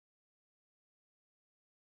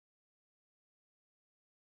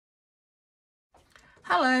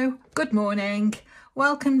Hello, good morning.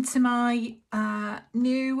 Welcome to my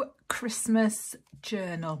new Christmas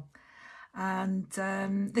journal. And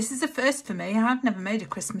this is a first for me. I've never made a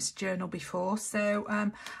Christmas journal before, so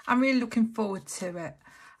I'm really looking forward to it.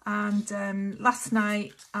 And last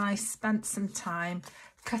night I spent some time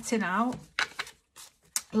cutting out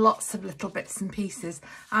lots of little bits and pieces.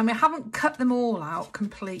 I haven't cut them all out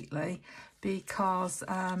completely because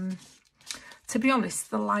to be honest,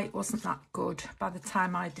 the light wasn't that good by the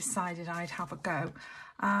time I decided I'd have a go.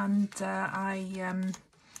 And I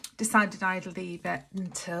decided I'd leave it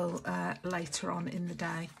until later on in the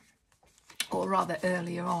day, or rather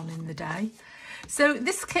earlier on in the day. So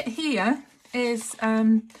this kit here is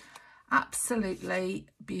absolutely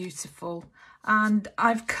beautiful. And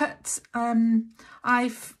I've cut,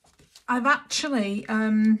 I've actually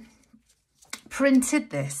printed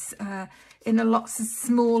this in lots of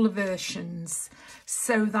smaller versions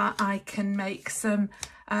so that I can make some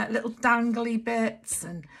little dangly bits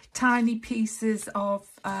and tiny pieces of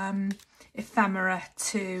ephemera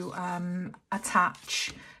to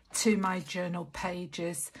attach to my journal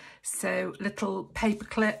pages. So little paper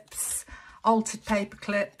clips, altered paper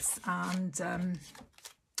clips and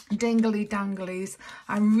dingly danglies.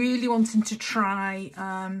 I'm really wanting to try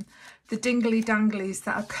the dingly danglies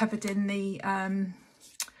that are covered in the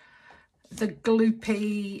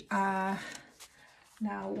gloopy,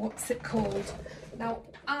 now what's it called? Now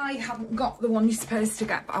I haven't got the one you're supposed to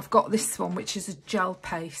get, but I've got this one, which is a gel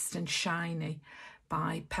paste and shiny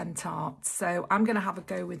by Pentart. So I'm going to have a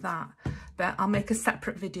go with that, but I'll make a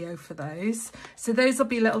separate video for those. So those will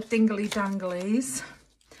be little dingly danglies.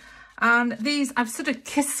 And these I've sort of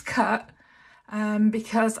kiss cut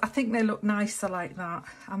because I think they look nicer like that,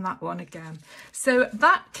 and that one again. So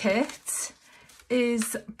that kit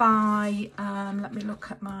is by, let me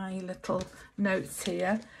look at my little notes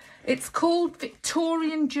here. It's called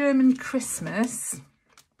Victorian German Christmas,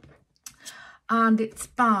 and it's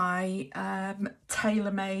by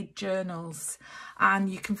Tailor Made Journals, and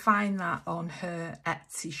you can find that on her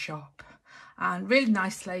Etsy shop. And really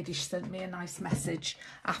nice lady, she sent me a nice message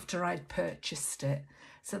after I'd purchased it.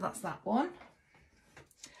 So that's that one.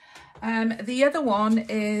 The other one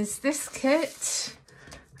is this kit.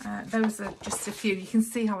 Those are just a few. You can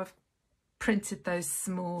see how I've printed those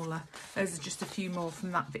smaller. Those are just a few more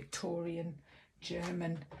from that Victorian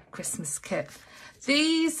German Christmas kit.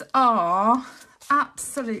 These are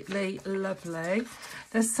absolutely lovely.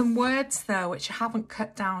 There's some words there which I haven't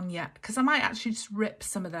cut down yet because I might actually just rip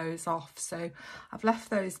some of those off. So I've left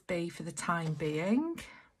those be for the time being.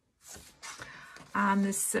 And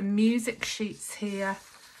there's some music sheets here.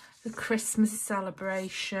 The Christmas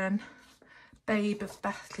celebration. Babe of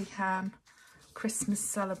Bethlehem, Christmas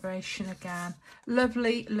celebration again.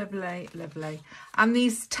 Lovely, lovely, lovely. And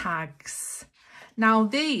these tags. Now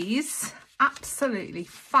these, absolutely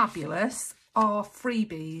fabulous, are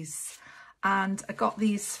freebies. And I got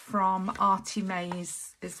these from Artie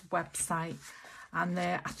May's website. And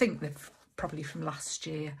I think they're probably from last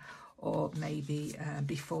year or maybe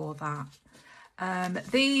before that.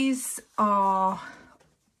 These are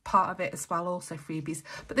part of it as well, also freebies,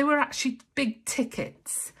 but they were actually big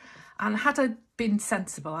tickets, and had I been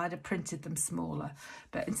sensible I'd have printed them smaller,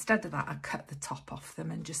 but instead of that I cut the top off them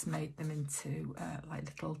and just made them into like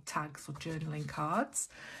little tags or journaling cards.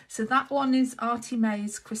 So that one is Artie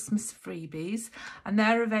May's Christmas freebies, and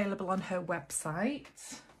they're available on her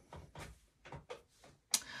website.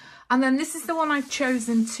 And then this is the one I've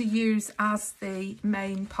chosen to use as the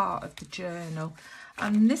main part of the journal,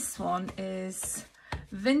 and this one is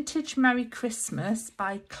Vintage Merry Christmas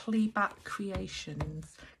by Kleeblatt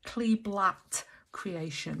Creations,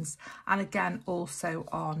 and again also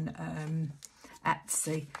on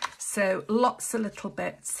Etsy. So lots of little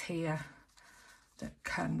bits here that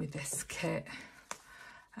come with this kit.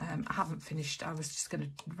 I haven't finished. I was just going to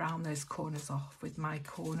round those corners off with my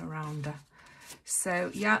corner rounder.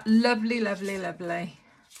 So yeah, lovely, lovely, lovely.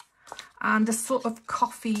 And a sort of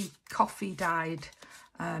coffee dyed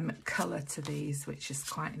colour to these, which is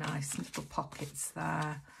quite nice. Little pockets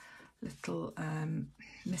there, little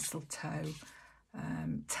mistletoe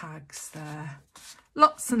tags there.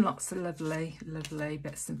 Lots and lots of lovely, lovely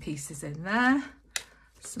bits and pieces in there.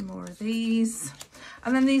 Some more of these.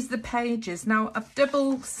 And then these are the pages. Now I've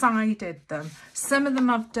double-sided them. Some of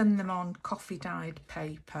them I've done them on coffee dyed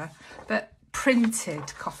paper, but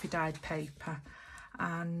printed coffee dyed paper.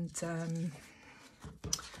 And I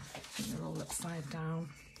think they're all upside down,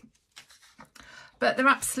 but they're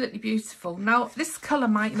absolutely beautiful. Now this colour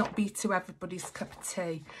might not be to everybody's cup of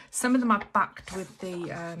tea. Some of them I've backed with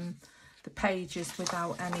the pages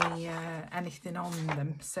without anything on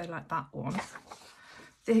them, so like that one.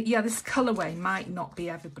 yeah, this colourway might not be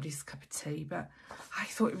everybody's cup of tea, but I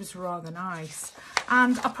thought it was rather nice.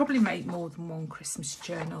 And I'll probably make more than one Christmas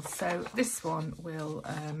journal, so this one will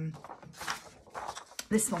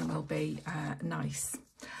be nice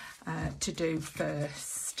to do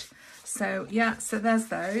first. So yeah, so there's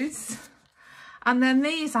those. And then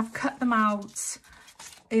these, I've cut them out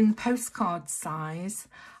in postcard size.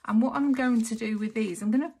 And what I'm going to do with these,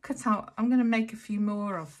 I'm going to make a few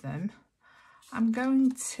more of them. I'm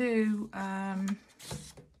going to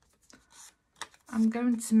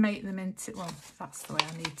make them into, well, that's the way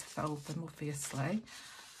I need to fold them, obviously.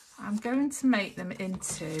 I'm going to make them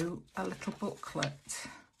into a little booklet.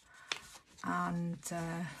 And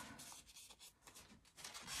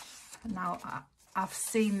now I've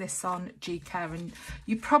seen this on GCare, and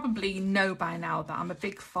you probably know by now that I'm a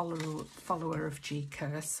big follower of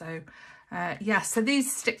GCare. So yeah, so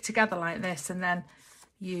these stick together like this, and then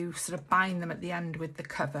you sort of bind them at the end with the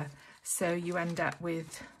cover, so you end up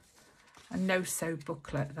with a no-sew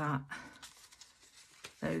booklet that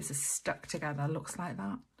those are stuck together, looks like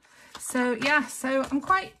that. So yeah, so I'm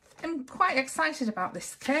quite excited about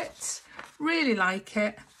this kit, really like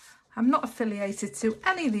it. I'm not affiliated to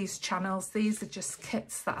any of these channels, these are just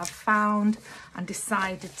kits that I've found and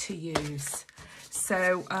decided to use.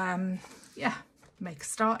 So yeah, make a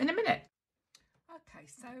start in a minute. Okay,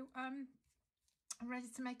 so I'm ready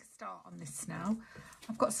to make a start on this now.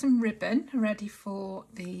 I've got some ribbon ready for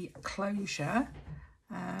the closure,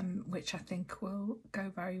 which I think will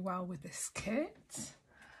go very well with this kit.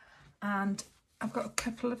 And I've got a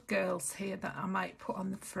couple of girls here that I might put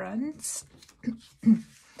on the front.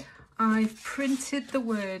 I've printed the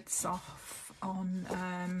words off on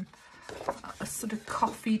a sort of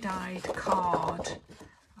coffee dyed card,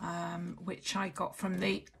 which I got from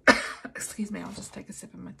the, excuse me, I'll just take a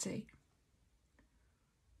sip of my tea.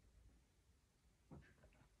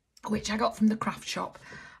 Which I got from the craft shop.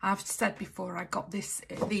 I've said before, I got these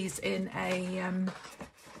in a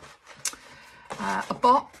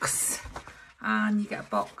box, and you get a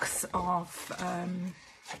box of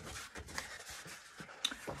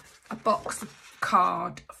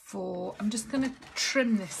card for. I'm just going to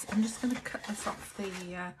trim this. I'm just going to cut this off the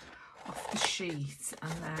sheet,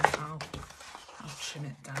 and then I'll trim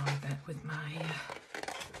it down a bit with my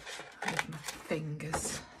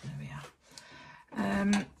fingers. There we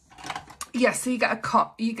are. Yeah, so you get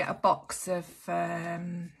a box of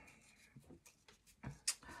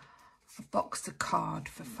card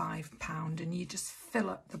for £5, and you just fill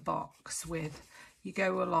up the box with, you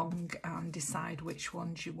go along and decide which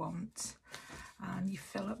ones you want, and you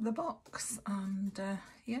fill up the box, and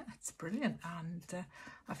yeah, it's brilliant. And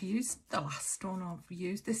I've used the last one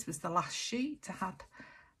this was the last sheet I had,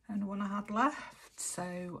 and the one I had left,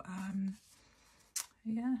 so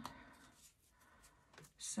yeah.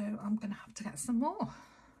 So I'm going to have to get some more.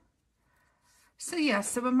 So yeah,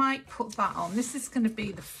 so I might put that on. This is going to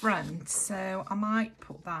be the front, so I might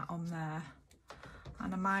put that on there.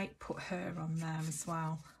 And I might put her on there as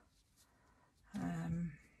well.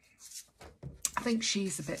 I think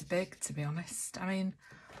she's a bit big, to be honest. I mean,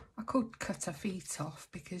 I could cut her feet off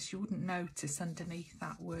because you wouldn't notice underneath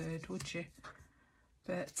that word, would you?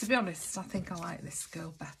 But to be honest, I think I like this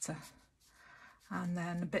girl better. And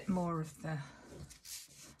then a bit more of the...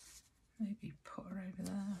 Maybe put her over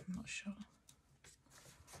there, I'm not sure.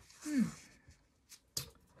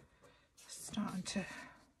 Starting to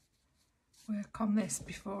work on this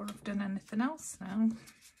before I've done anything else now.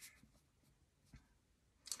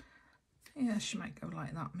 Yeah, she might go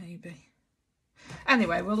like that maybe.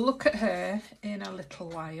 Anyway, we'll look at her in a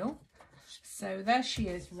little while. So there she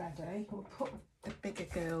is ready. We'll put the bigger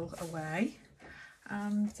girl away.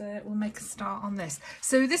 And we'll make a start on this.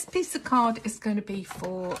 So this piece of card is going to be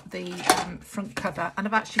for the front cover, and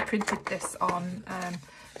I've actually printed this on a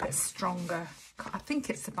bit stronger. I think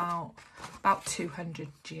it's about 200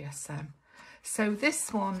 GSM. So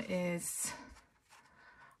this one is,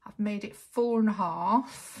 I've made it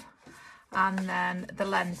 4.5, and then the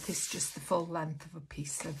length is just the full length of a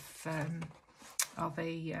piece of the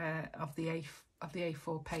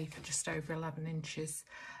A4 paper, just over 11 inches.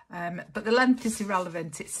 But the length is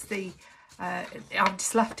irrelevant. It's the I've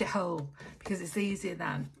just left it whole because it's easier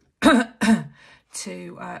then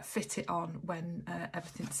to fit it on when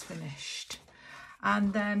everything's finished.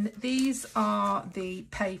 And then these are the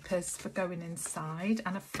papers for going inside,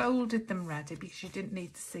 and I folded them ready because you didn't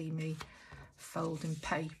need to see me folding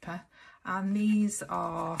paper. And these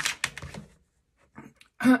are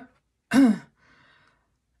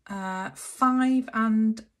 5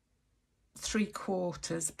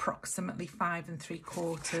 3/4, approximately 5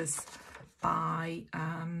 3/4 by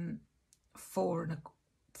 4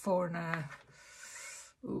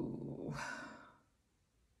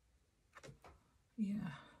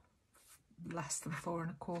 less than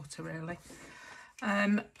 4 1/4 really.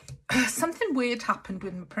 Something weird happened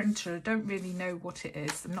with my printer. I don't really know what it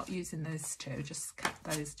is. I'm not using those two, just kept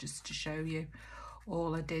those just to show you.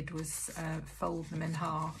 All I did was fold them in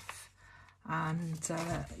half, and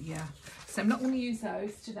yeah, so I'm not going to use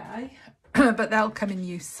those today. But they'll come in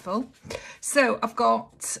useful. So I've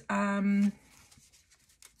got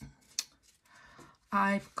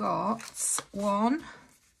 1,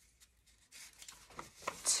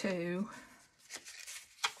 2,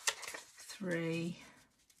 3.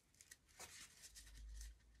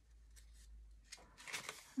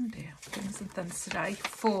 Oh dear, doing some thumbs today.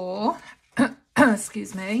 4.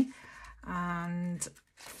 Excuse me, and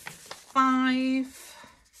 5,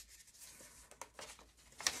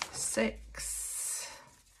 6,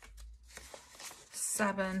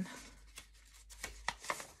 7,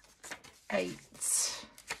 8,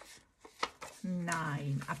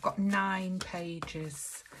 9. I've got 9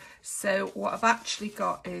 pages. So what I've actually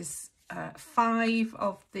got is 5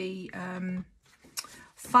 of the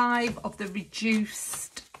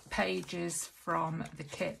reduced pages from the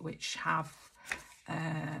kit, which have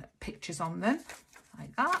pictures on them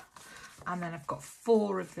like that, and then I've got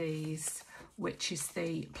 4 of these, which is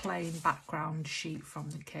the plain background sheet from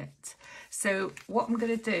the kit. So what I'm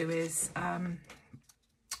going to do is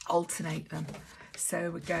alternate them.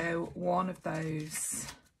 So we go 1 of those,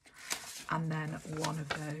 and then 1 of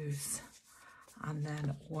those, and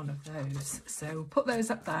then 1 of those. So we'll put those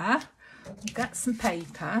up there. We'll get some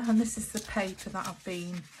paper, and this is the paper that I've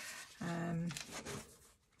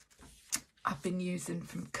been using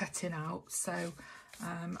from cutting out. So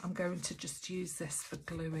I'm going to just use this for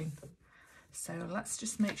gluing. So let's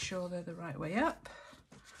just make sure they're the right way up.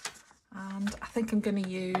 And I think I'm going to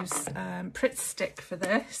use Pritt Stick for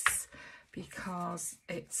this, because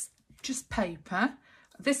it's just paper.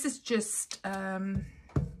 This is just 80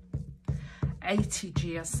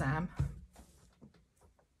 GSM.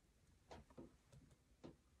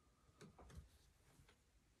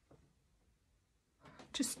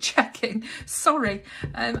 Just checking, sorry,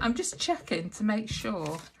 I'm just checking to make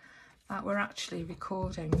sure that we're actually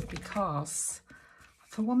recording, because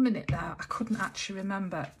for 1 minute there I couldn't actually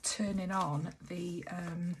remember turning on the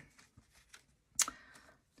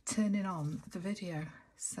video.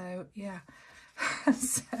 So yeah.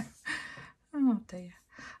 So, oh dear,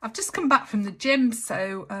 I've just come back from the gym,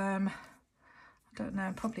 so I don't know,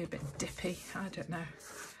 I'm probably a bit dippy, I don't know.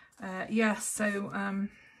 Yeah, so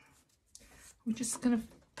we're just going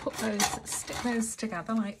to stick those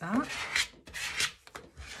together like that.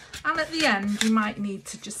 And at the end, you might need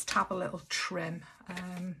to just have a little trim,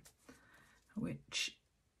 which,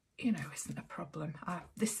 you know, isn't a problem.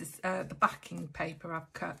 This is the backing paper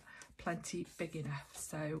I've cut plenty big enough.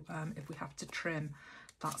 So if we have to trim,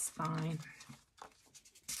 that's fine.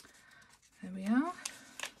 There we are.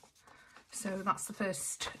 So that's the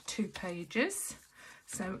first 2 pages.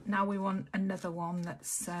 So now we want another one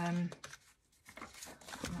that's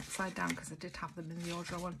upside down, because I did have them in the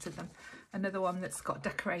order I wanted them. Another one that's got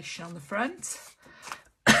decoration on the front.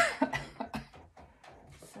 So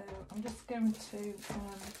I'm just going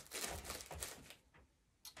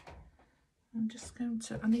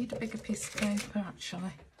to, I need a bigger piece of paper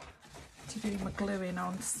actually to do my gluing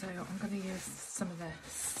on, so I'm going to use some of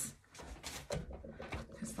this,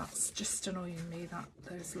 because that's just annoying me, that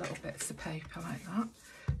those little bits of paper like that.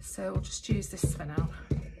 So we'll just use this for now,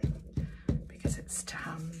 because it's to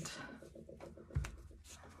hand.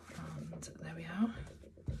 And there we are.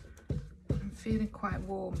 I'm feeling quite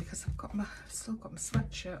warm because I've still got my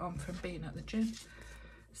sweatshirt on from being at the gym.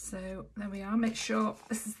 So there we are. Make sure,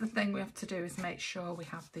 this is the thing we have to do, is make sure we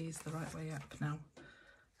have these the right way up now,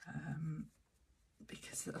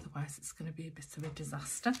 because otherwise it's going to be a bit of a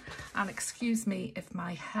disaster. And excuse me if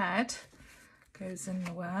my head goes in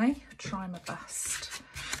the way. I try my best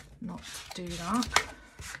not to do that.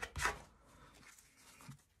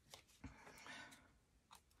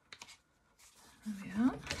 There we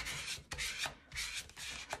are.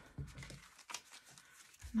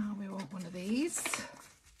 Now we want one of these.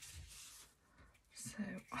 So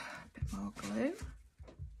a bit more glue.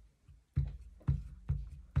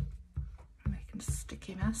 I'm making a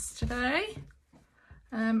sticky mess today.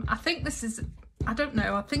 I think this is, I don't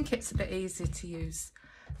know, I think it's a bit easier to use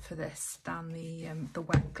for this than the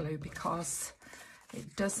wet glue, because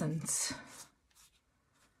it doesn't,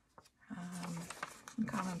 I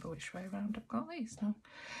can't remember which way around I've got these now.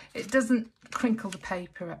 It doesn't crinkle the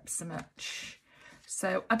paper up so much.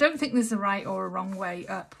 So I don't think there's a right or a wrong way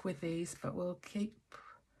up with these, but we'll keep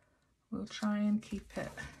we'll try and keep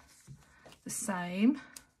it the same.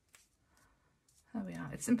 There we are.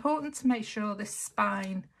 It's important to make sure this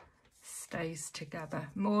spine stays together,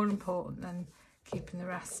 more important than keeping the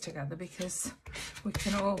rest together, because we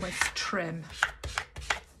can always trim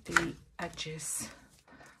the edges,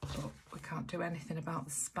 but we can't do anything about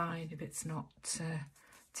the spine if it's not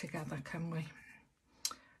together, can we?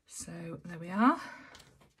 So there we are.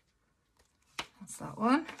 That's that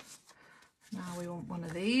one. Now we want one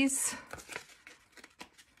of these.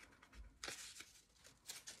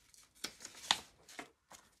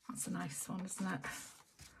 That's a nice one, isn't it?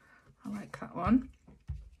 I like that one.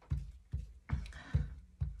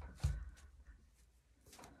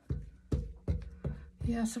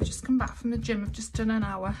 Yeah, so I've just come back from the gym. I've just done an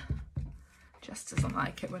hour. Jess doesn't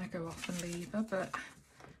like it when I go off and leave her, but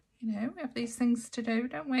you know, we have these things to do,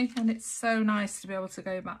 don't we? And it's so nice to be able to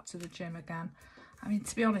go back to the gym again. I mean,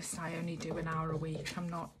 to be honest, I only do an hour a week. I'm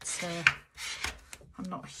not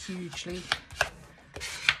hugely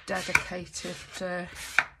dedicated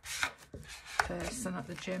person at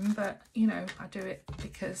the gym, but you know, I do it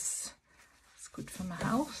because it's good for my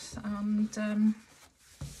health and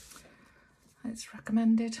it's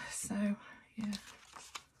recommended. So yeah,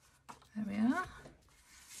 there we are.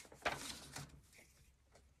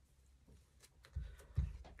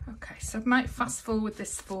 Okay, so I might fast forward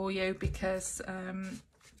this for you because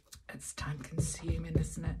it's time consuming,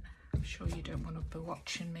 isn't it? I'm sure you don't want to be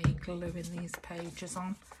watching me gluing these pages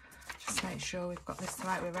on. Just make sure we've got this the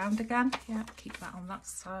right way around again. Yeah, keep that on that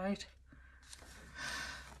side.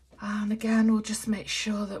 And again, we'll just make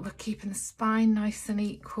sure that we're keeping the spine nice and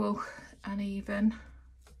equal and even.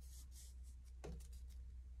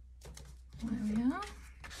 There we are.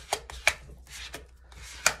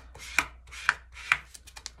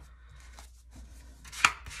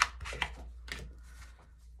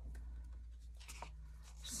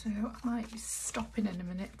 So I might be stopping in a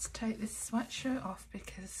minute to take this sweatshirt off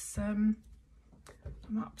because I'm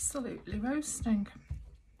absolutely roasting.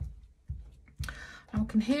 Now I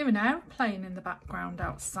can hear an aeroplane in the background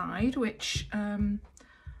outside, which,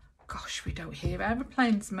 gosh, we don't hear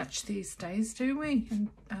aeroplanes much these days, do we? And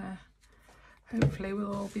hopefully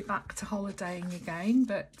we'll all be back to holidaying again,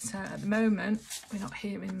 but at the moment we're not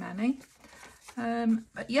hearing many.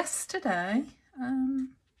 But yesterday,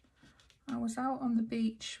 I was out on the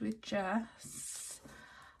beach with Jess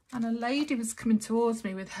and a lady was coming towards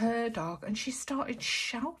me with her dog and she started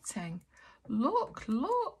shouting, "Look,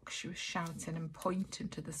 look," she was shouting and pointing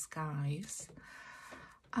to the skies.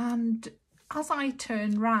 And as I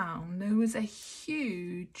turned round, there was a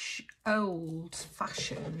huge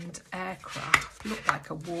old-fashioned aircraft, looked like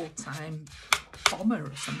a wartime bomber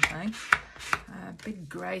or something, a big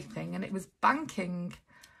grey thing, and it was banking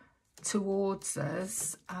towards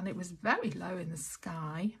us and it was very low in the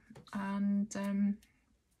sky, and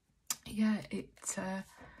yeah, it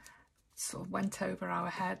sort of went over our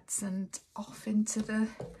heads and off into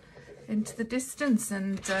the distance,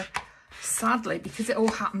 and sadly, because it all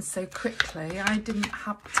happened so quickly, I didn't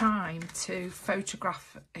have time to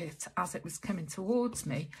photograph it as it was coming towards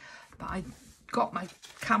me, but I got my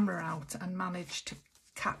camera out and managed to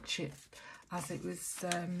catch it as it was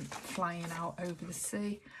flying out over the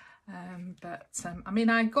sea. I mean,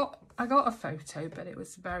 I got a photo, but it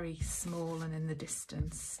was very small and in the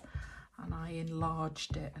distance, and I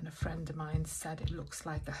enlarged it, and a friend of mine said it looks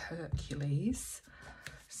like a Hercules.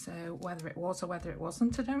 So whether it was or whether it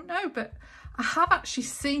wasn't, I don't know, but I have actually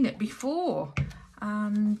seen it before,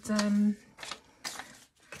 and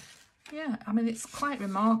yeah, I mean, it's quite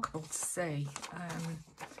remarkable to see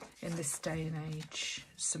in this day and age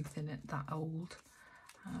something that old,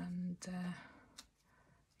 and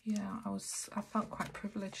yeah, I felt quite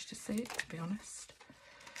privileged to see it, to be honest.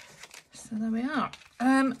 So there we are.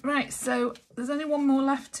 Right, so there's only one more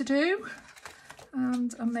left to do,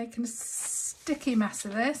 and I'm making a sticky mess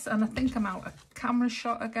of this, and I think I'm out of camera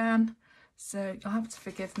shot again, so you'll have to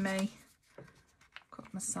forgive me.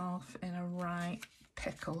 Got myself in a right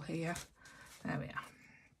pickle here. There we are.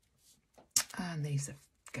 And these are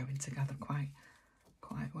going together quite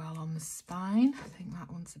well on the spine. I think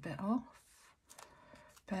that one's a bit off.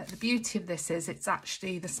 But the beauty of this is it's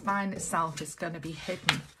actually, the spine itself is going to be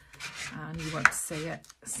hidden and you won't see it.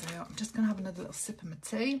 So I'm just going to have another little sip of my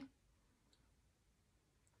tea.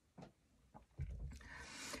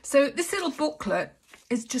 So this little booklet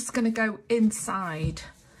is just going to go inside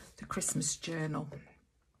the Christmas journal.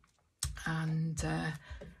 And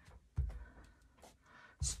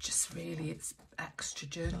it's just really, it's extra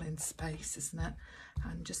journaling space, isn't it?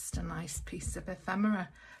 And just a nice piece of ephemera.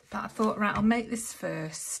 But I thought, right, I'll make this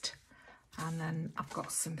first, and then I've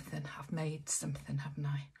got something, I've made something, haven't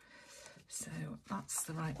I? So that's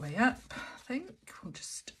the right way up, I think. We'll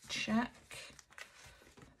just check.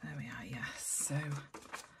 There we are, yes. So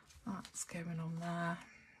that's going on there.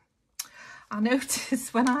 I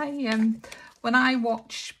notice when I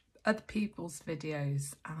watch other people's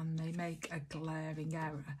videos and they make a glaring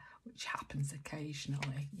error, which happens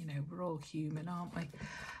occasionally, you know, we're all human, aren't we?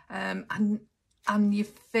 And you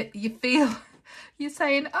feel you're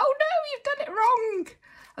saying, oh no, you've done it wrong,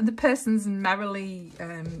 and the person's merrily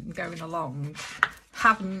going along,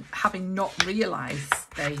 having not realised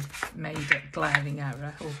they've made a glaring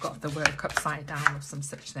error or got the work upside down or some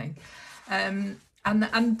such thing.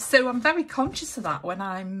 And so I'm very conscious of that when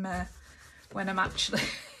I'm actually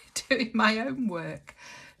doing my own work,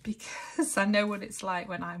 because I know what it's like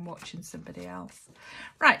when I'm watching somebody else.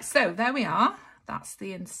 Right, so there we are. That's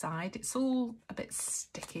the inside. It's all a bit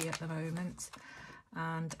sticky at the moment,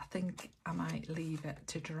 and I think I might leave it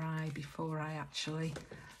to dry before I actually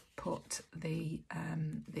put the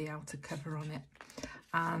outer cover on it.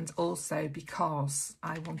 And also because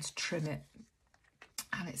I want to trim it,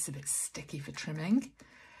 and it's a bit sticky for trimming.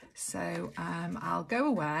 So I'll go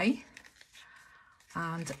away,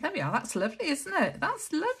 and there we are. That's lovely, isn't it?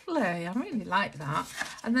 That's lovely. I really like that.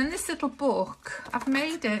 And then this little book, I've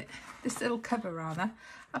made it, this little cover rather,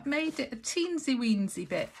 I've made it a teensy weensy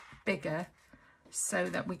bit bigger so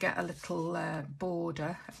that we get a little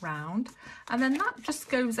border around, and then that just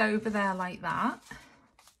goes over there like that.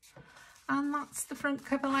 And that's the front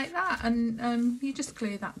cover like that, and you just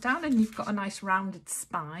clear that down and you've got a nice rounded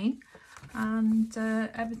spine, and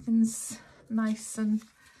everything's nice and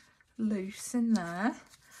loose in there.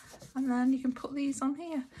 And then you can put these on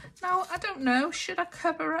here. Now, I don't know, should I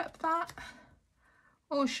cover up that,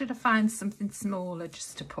 or should I find something smaller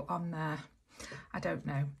just to put on there? I don't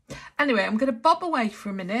know. Anyway, I'm going to bob away for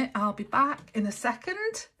a minute. I'll be back in a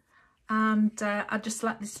second, and I'll just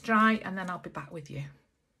let this dry and then I'll be back with you.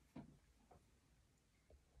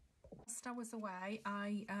 Whilst I was away,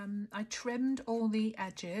 I trimmed all the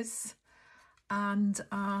edges, and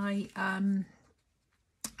I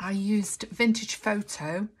used Vintage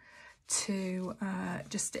Photo to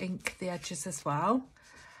just ink the edges as well,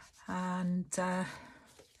 and done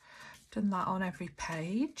that on every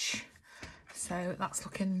page. So that's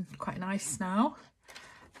looking quite nice now.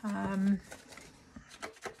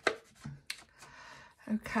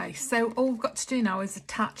 Okay, so all we've got to do now is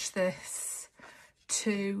attach this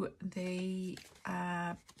to the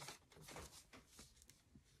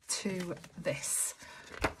to this,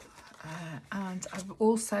 and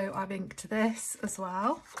I've inked this as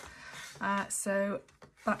well, so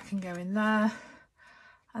that can go in there,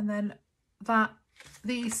 and then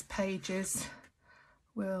these pages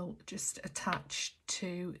will just attach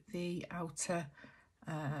to the outer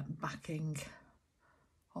backing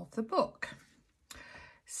of the book.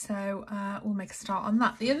 So we'll make a start on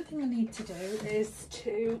that. The other thing I need to do is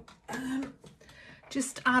to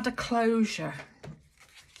just add a closure,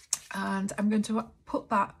 and I'm going to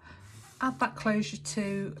add that closure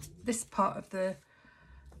to this part of the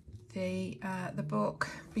book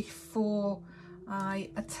before I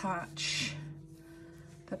attach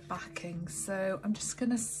the backing. So I'm just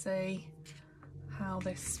going to see how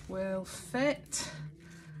this will fit,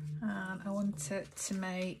 and I want it to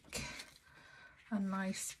make a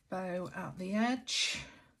nice bow at the edge,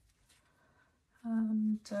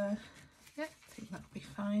 and yeah, I think that'll be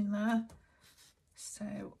fine there. So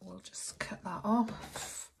we'll just cut that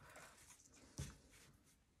off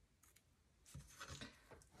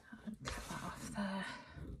and cut that off there.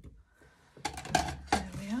 There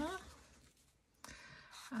we are.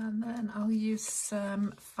 And then I'll use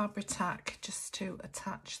some Fabri-Tac just to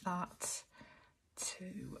attach that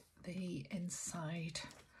to the inside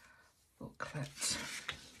booklet.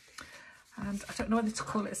 And I don't know whether to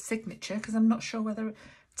call it a signature, because I'm not sure whether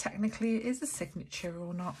technically it is a signature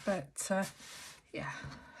or not, but yeah,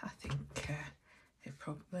 I think it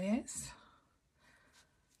probably is.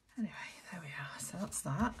 Anyway, there we are. So that's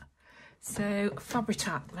that. So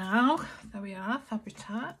Fabri-Tac now. There we are,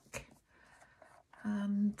 Fabri-Tac.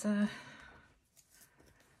 And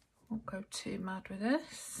won't go too mad with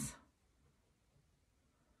this.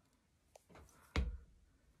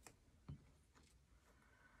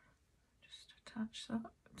 Just attach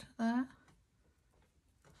that to there.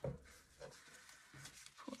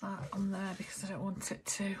 Put that on there because I don't want it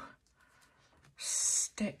to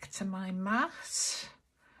stick to my mat.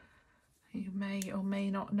 You may or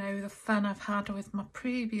may not know the fun I've had with my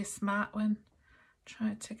previous mat when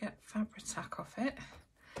trying to get Fabri-Tac off it,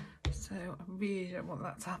 so I really don't want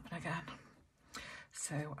that to happen again.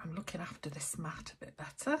 So I'm looking after this mat a bit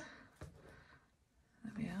better.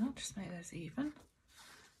 There we are, just make those even.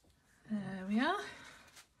 There we are.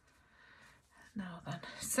 Now then,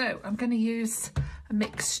 so I'm going to use a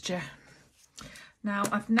mixture. Now,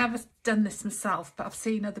 I've never done this myself, but I've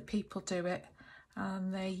seen other people do it,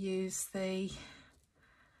 and they use the,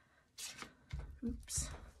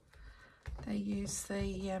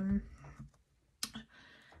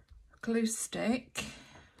 glue stick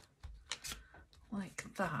like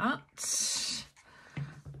that,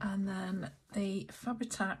 and then the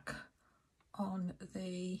Fabri-Tac on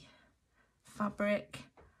the fabric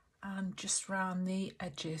and just round the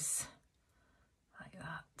edges like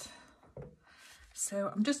that.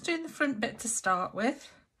 So I'm just doing the front bit to start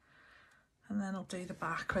with, and then I'll do the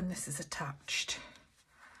back when this is attached.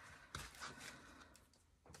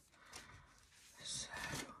 So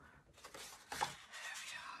there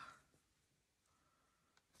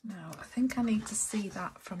we are. Now I think I need to see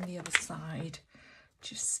that from the other side,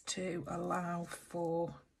 just to allow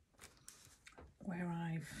for where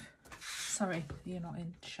I've, sorry, you're not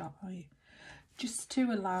in shot, are you? Just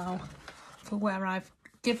to allow for where I've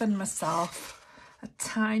given myself a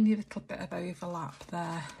tiny little bit of overlap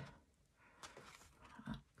there.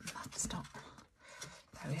 That's not,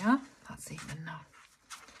 there we are, that's even now.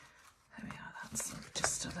 There we are, that's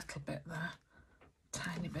just a little bit there,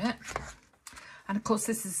 tiny bit. And of course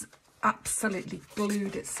this is absolutely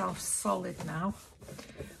glued itself solid now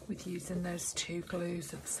with using those two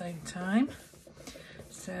glues at the same time.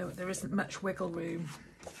 So there isn't much wiggle room.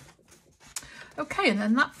 Okay, and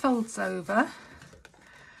then that folds over,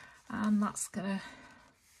 and that's gonna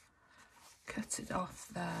cut it off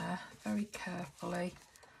there very carefully.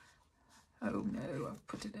 Oh no, I've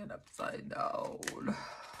put it in upside down.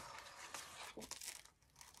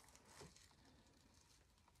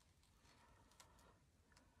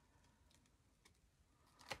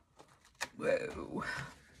 Whoa.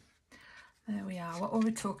 There we are. What were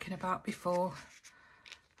we talking about before?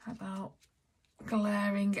 About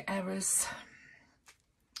glaring errors.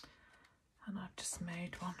 And I've just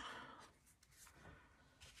made one.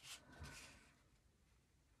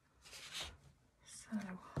 So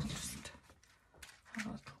I'll just have a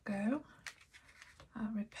little go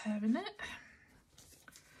at repairing it.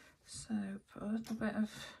 So put a little bit of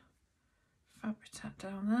Fabri-Tac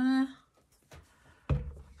down there.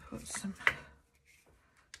 Put some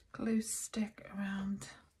glue stick around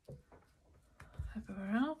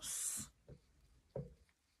everywhere else.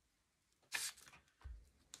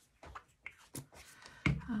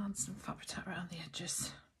 And some Fabri-Tac around the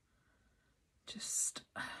edges. Just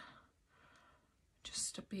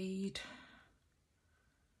a bead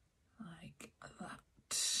like that.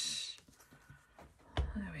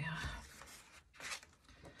 There we are.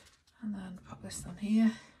 And then pop this on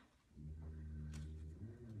here.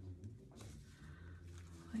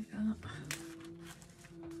 Like that.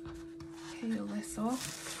 Peel this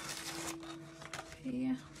off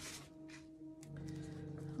here.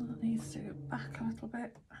 Oh, that needs to go back a little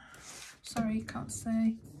bit. Sorry, you can't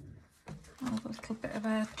see. Oh, a little bit of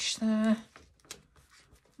edge there.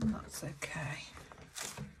 And that's okay.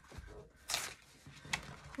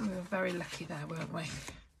 We were very lucky there, weren't we?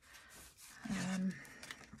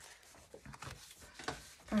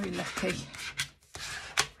 Very lucky.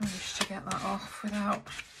 Managed to get that off without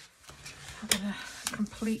having a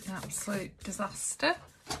complete and absolute disaster.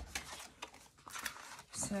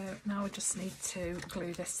 So now we just need to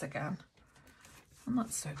glue this again, and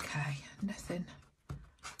that's okay. Nothing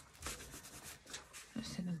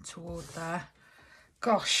untoward there.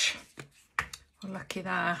 Gosh, we're lucky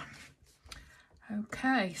there.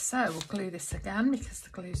 Okay, so we'll glue this again because the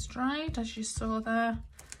glue's dried, as you saw there.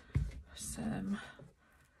 Some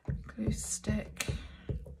glue stick,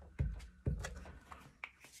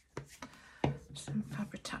 some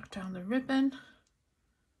Fabri-Tac down the ribbon,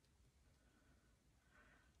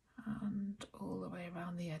 and all the way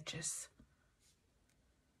around the edges.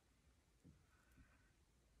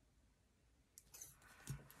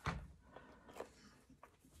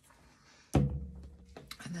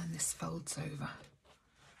 And then this folds over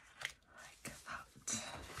like that.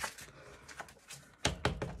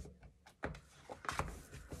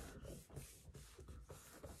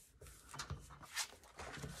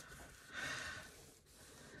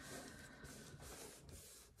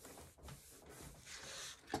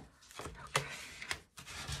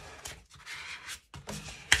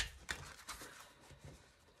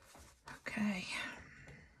 Okay.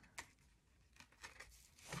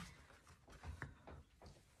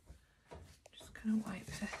 Going to wipe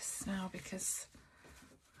this now because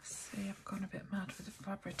see I've gone a bit mad with the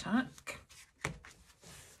Fabri-Tac.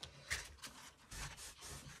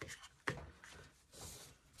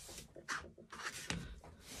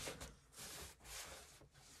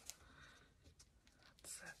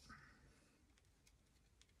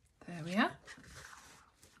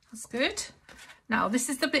 That's good. Now this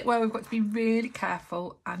is the bit where we've got to be really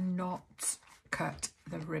careful and not cut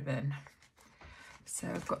the ribbon. So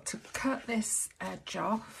I've got to cut this edge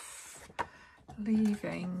off,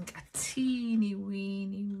 leaving a teeny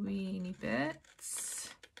weeny bit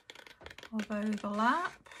of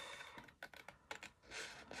overlap.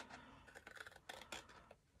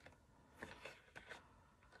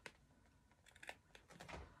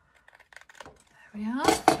 There we are.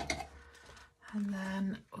 And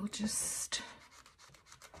then we'll just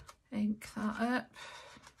ink that up.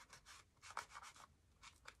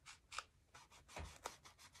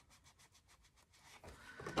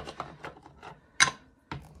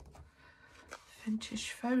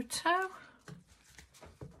 Vintage photo.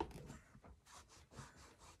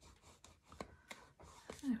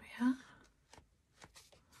 There we are.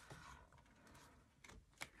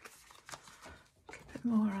 A bit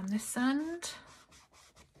more on this end.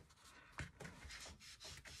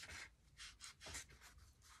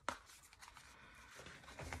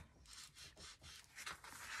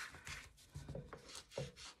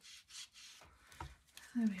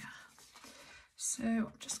 There we are. So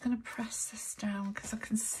I'm just going to press this down because I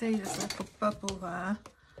can see there's a little bubble there.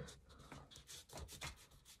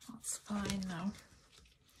 That's fine now.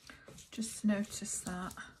 Just noticed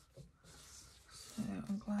that. So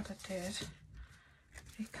I'm glad I did,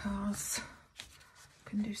 because I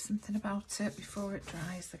can do something about it before it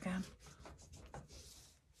dries again.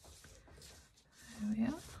 There we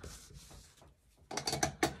are.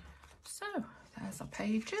 So there's our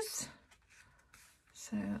pages.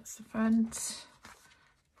 So that's the front.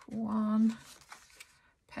 One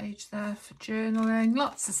page there for journaling,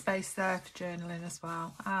 lots of space there for journaling as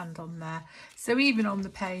well, and on there. So even on the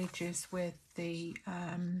pages with the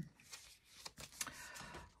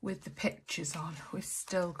pictures on, we've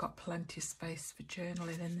still got plenty of space for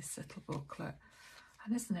journaling in this little booklet.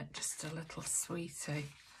 And isn't it just a little sweetie?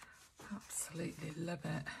 Absolutely love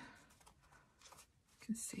it. You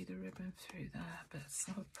can see the ribbon through there, but it's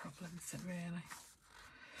not a problem, is it really?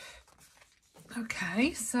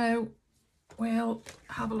 Okay, so we'll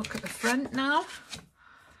have a look at the front now.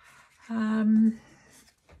 I'll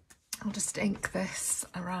just ink this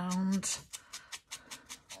around.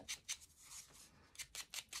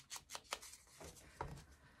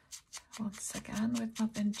 Once again with my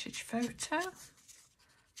vintage photo.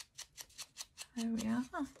 There we are.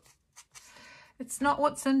 It's not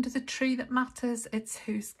what's under the tree that matters, it's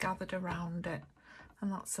who's gathered around it.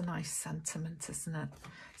 And that's a nice sentiment, isn't it?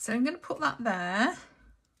 So I'm going to put that there.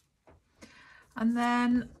 And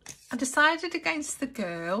then I decided against the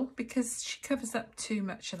girl because she covers up too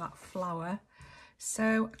much of that flower.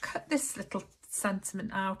 So I cut this little sentiment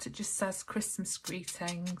out. It just says Christmas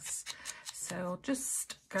greetings. So I'll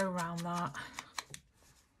just go around that.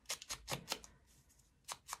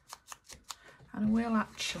 And I will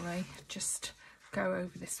actually just go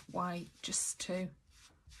over this white just to,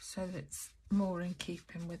 so that it's more in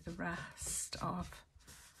keeping with the rest of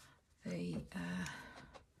the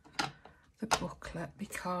booklet,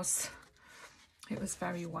 because it was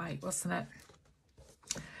very white, wasn't it?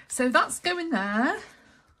 So that's going there,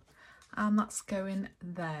 and that's going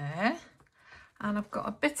there, and I've got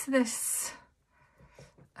a bit of this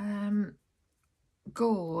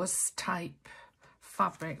gauze type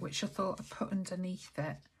fabric which I thought I'd put underneath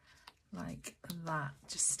it like that,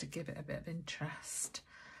 just to give it a bit of interest.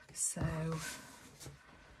 So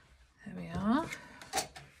there we are,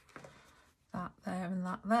 that there and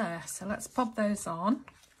that there. So let's pop those on,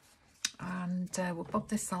 and we'll pop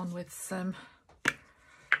this on with some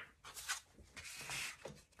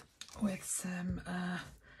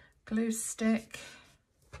glue stick.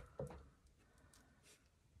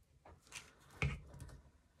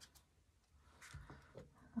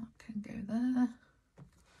 That can go there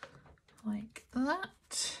like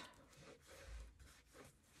that.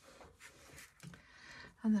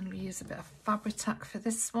 And then we use a bit of Fabri-Tac for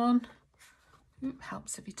this one. Oop,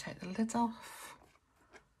 helps if you take the lid off.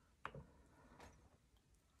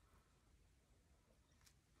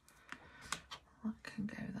 That can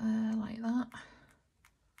go there like that.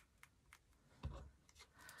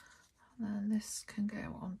 And then this can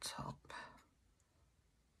go on top.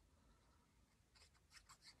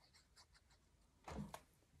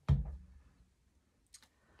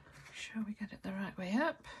 Sure we get it the right way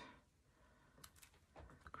up.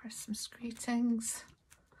 Christmas greetings.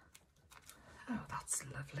 Oh, that's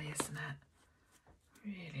lovely, isn't it?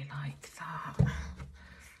 Really like that.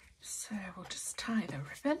 So we'll just tie the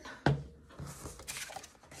ribbon.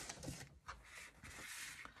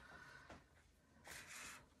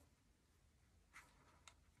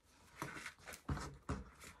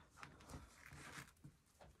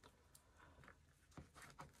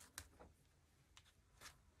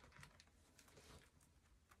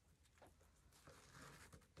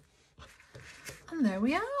 And there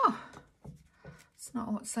we are. It's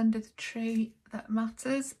not what's under the tree that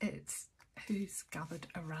matters, it's who's gathered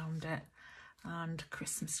around it. And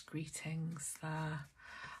Christmas greetings there.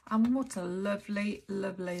 And what a lovely,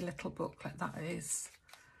 lovely little booklet that is.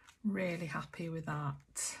 Really happy with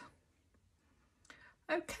that.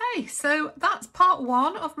 Okay, so that's part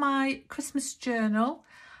 1 of my Christmas journal,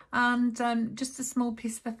 and just a small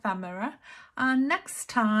piece of ephemera. And next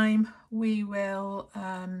time we will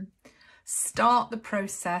start the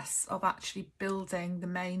process of actually building the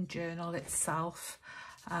main journal itself,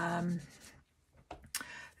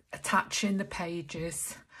 attaching the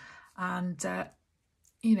pages, and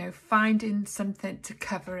you know, finding something to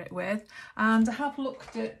cover it with. And I have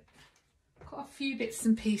looked at quite a few bits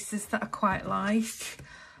and pieces that I quite like.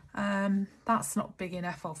 That's not big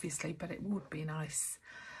enough obviously, but it would be nice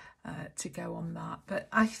to go on that. But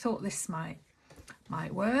I thought this might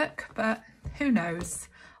work, but who knows,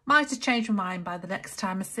 might have changed my mind by the next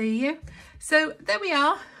time I see you. So there we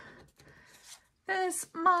are, there's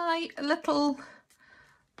my little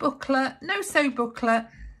booklet, no sew booklet,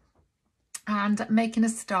 and making a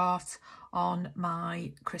start on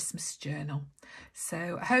my Christmas journal.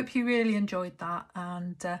 So I hope you really enjoyed that,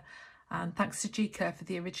 and thanks to G Curve for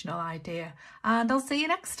the original idea, and I'll see you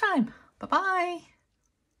next time. Bye bye.